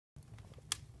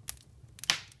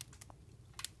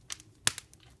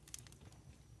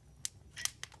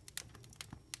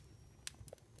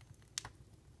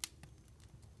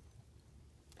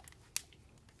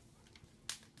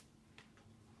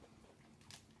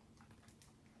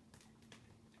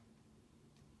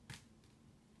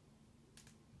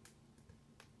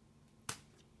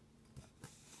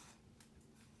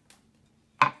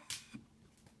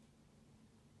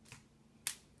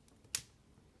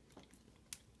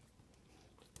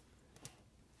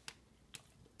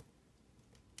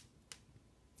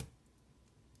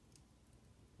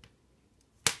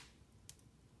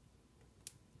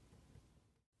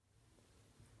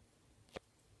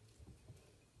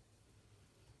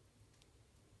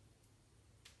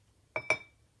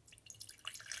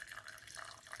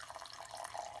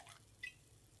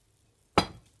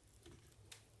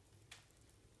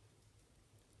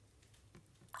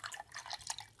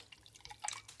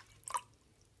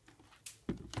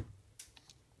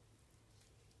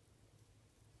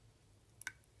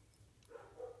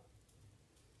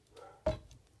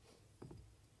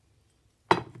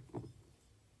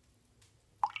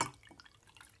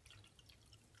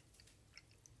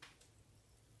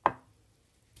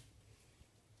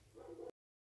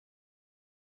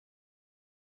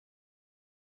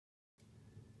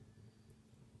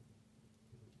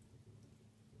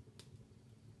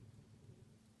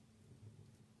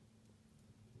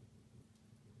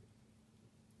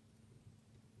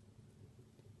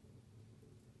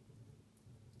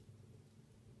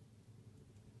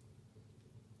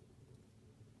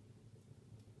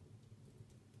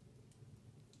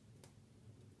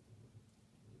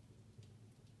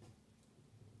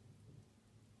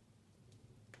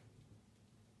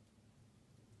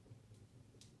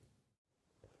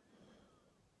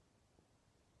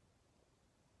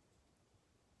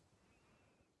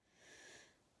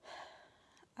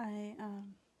I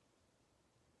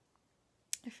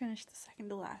I finished the second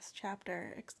to last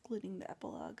chapter, excluding the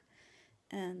epilogue,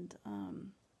 and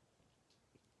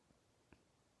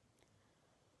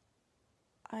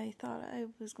I thought I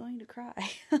was going to cry.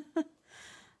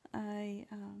 I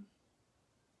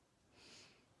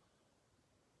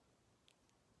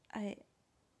I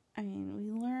I mean,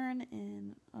 we learn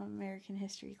in American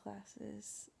history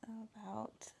classes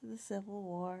about the Civil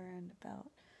War and about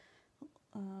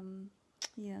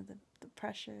the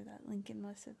pressure that Lincoln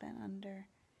must have been under.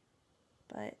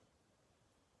 But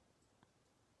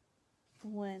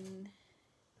when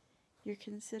you're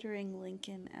considering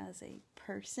Lincoln as a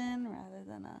person rather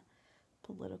than a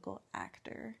political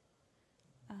actor,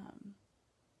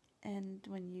 and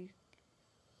when you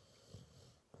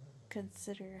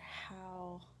consider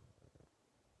how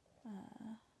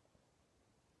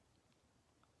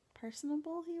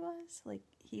personable he was, like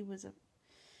he was a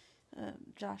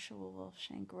Joshua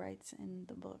Wolfshank writes in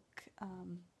the book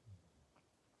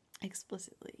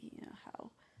explicitly,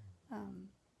 how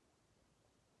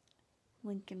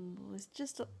Lincoln was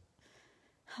just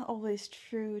always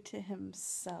true to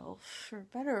himself, for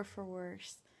better or for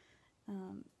worse.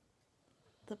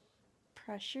 The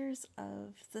pressures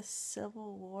of the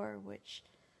Civil War, which,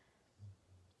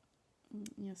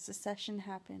 secession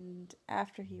happened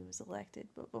after he was elected,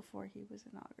 but before he was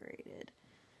inaugurated.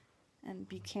 And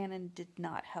Buchanan did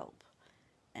not help.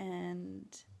 And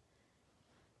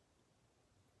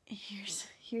here's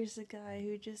a guy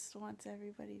who just wants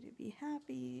everybody to be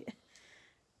happy.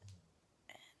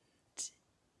 And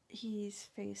he's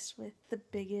faced with the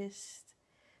biggest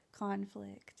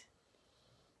conflict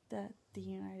that the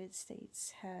United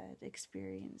States had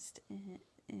experienced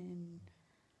in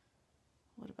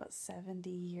what, about 70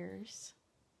 years?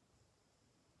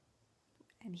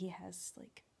 And he has,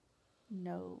 like,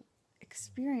 no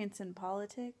experience in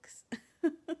politics.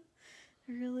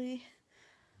 Really?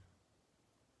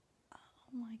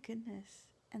 Oh my goodness.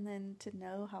 And then to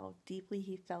know how deeply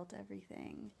he felt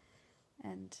everything,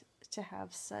 and to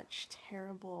have such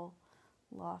terrible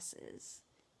losses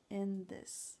in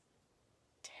this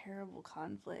terrible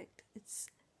conflict. It's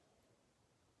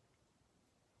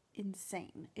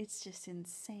insane. It's just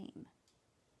insane.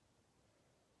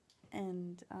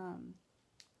 And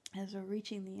as we're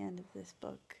reaching the end of this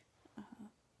book,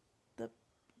 the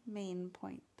main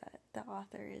point that the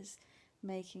author is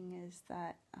making is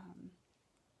that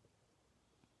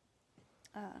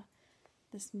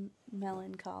this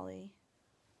melancholy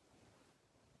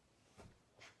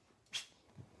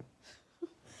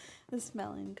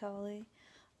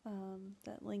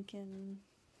that Lincoln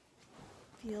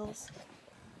feels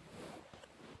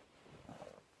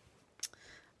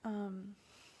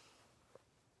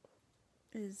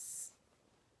is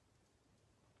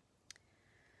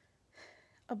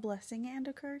a blessing and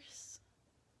a curse.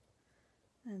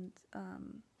 And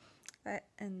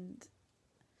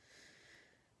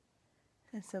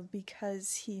so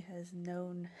because he has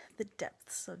known the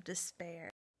depths of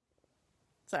despair,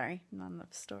 sorry, not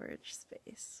enough storage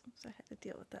space, so I had to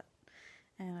deal with that,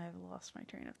 and I've lost my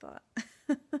train of thought.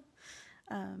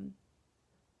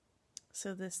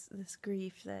 So this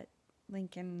grief that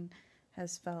Lincoln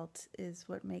has felt is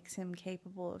what makes him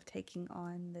capable of taking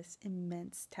on this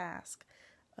immense task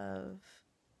of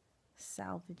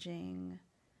salvaging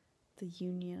the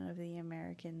union of the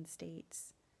American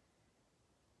states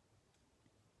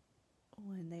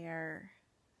when they are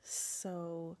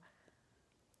so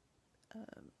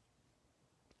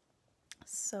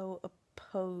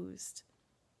opposed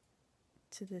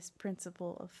to this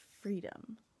principle of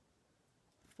freedom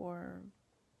for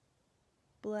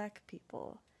Black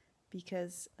people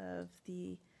because of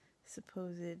the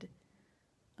supposed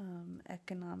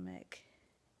economic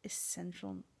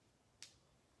essentialness.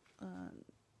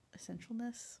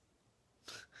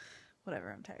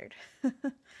 Whatever, I'm tired.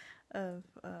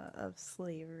 of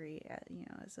slavery,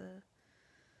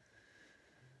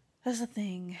 as a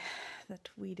thing that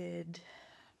we did.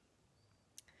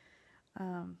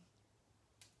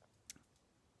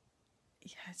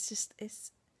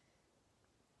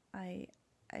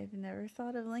 I've never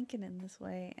thought of Lincoln in this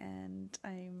way, and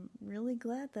I'm really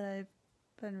glad that I've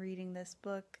been reading this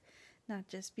book, not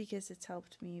just because it's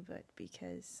helped me, but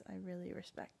because I really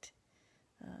respect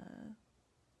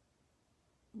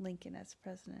Lincoln as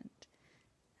president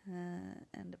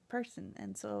and a person.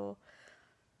 And so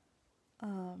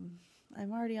I'm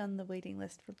already on the waiting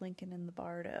list for Lincoln in the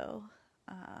Bardo,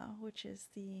 which is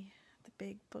the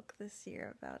big book this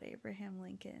year about Abraham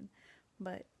Lincoln.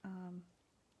 But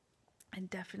I'm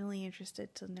definitely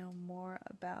interested to know more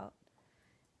about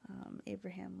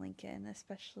Abraham Lincoln,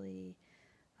 especially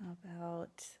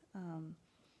about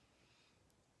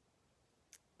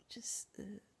just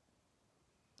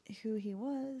who he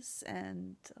was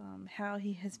and how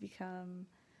he has become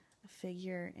a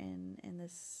figure in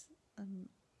this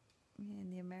in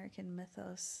the American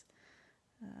mythos.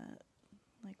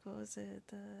 Like, what was it?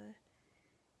 The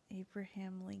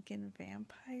Abraham Lincoln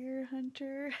vampire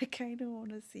hunter? I kind of want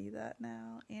to see that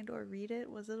now and or read it.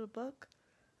 Was it a book?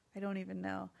 I don't even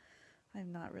know.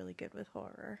 I'm not really good with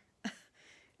horror,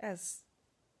 as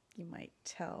you might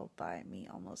tell by me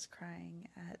almost crying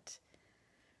at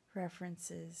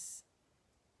references,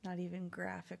 not even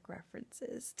graphic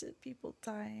references, to people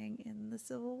dying in the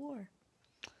Civil War.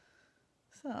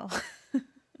 So,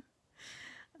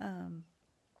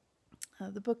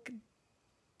 the book,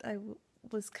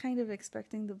 was kind of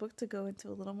expecting the book to go into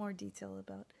a little more detail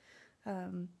about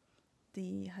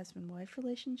the husband-wife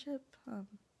relationship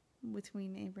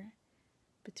between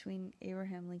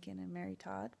Abraham Lincoln and Mary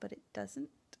Todd, but it doesn't.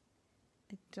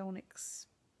 I don't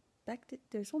expect it.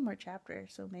 There's one more chapter,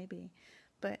 so maybe,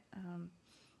 but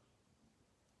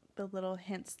the little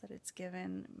hints that it's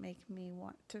given make me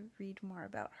want to read more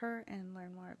about her and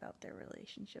learn more about their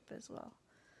relationship as well.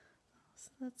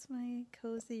 So that's my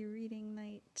cozy reading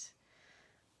night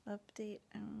update.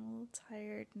 I'm a little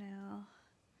tired now.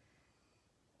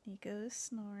 Nico is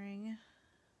snoring.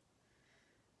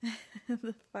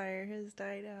 The fire has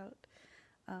died out.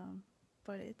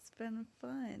 But it's been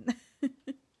fun.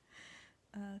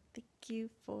 Thank you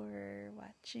for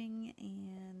watching,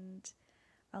 and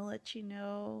I'll let you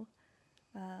know.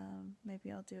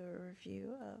 Maybe I'll do a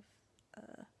review of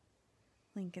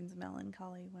Lincoln's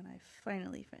Melancholy when I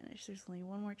finally finish. There's only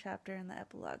one more chapter in the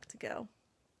epilogue to go,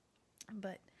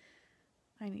 but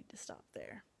I need to stop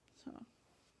there. So,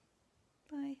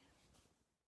 bye.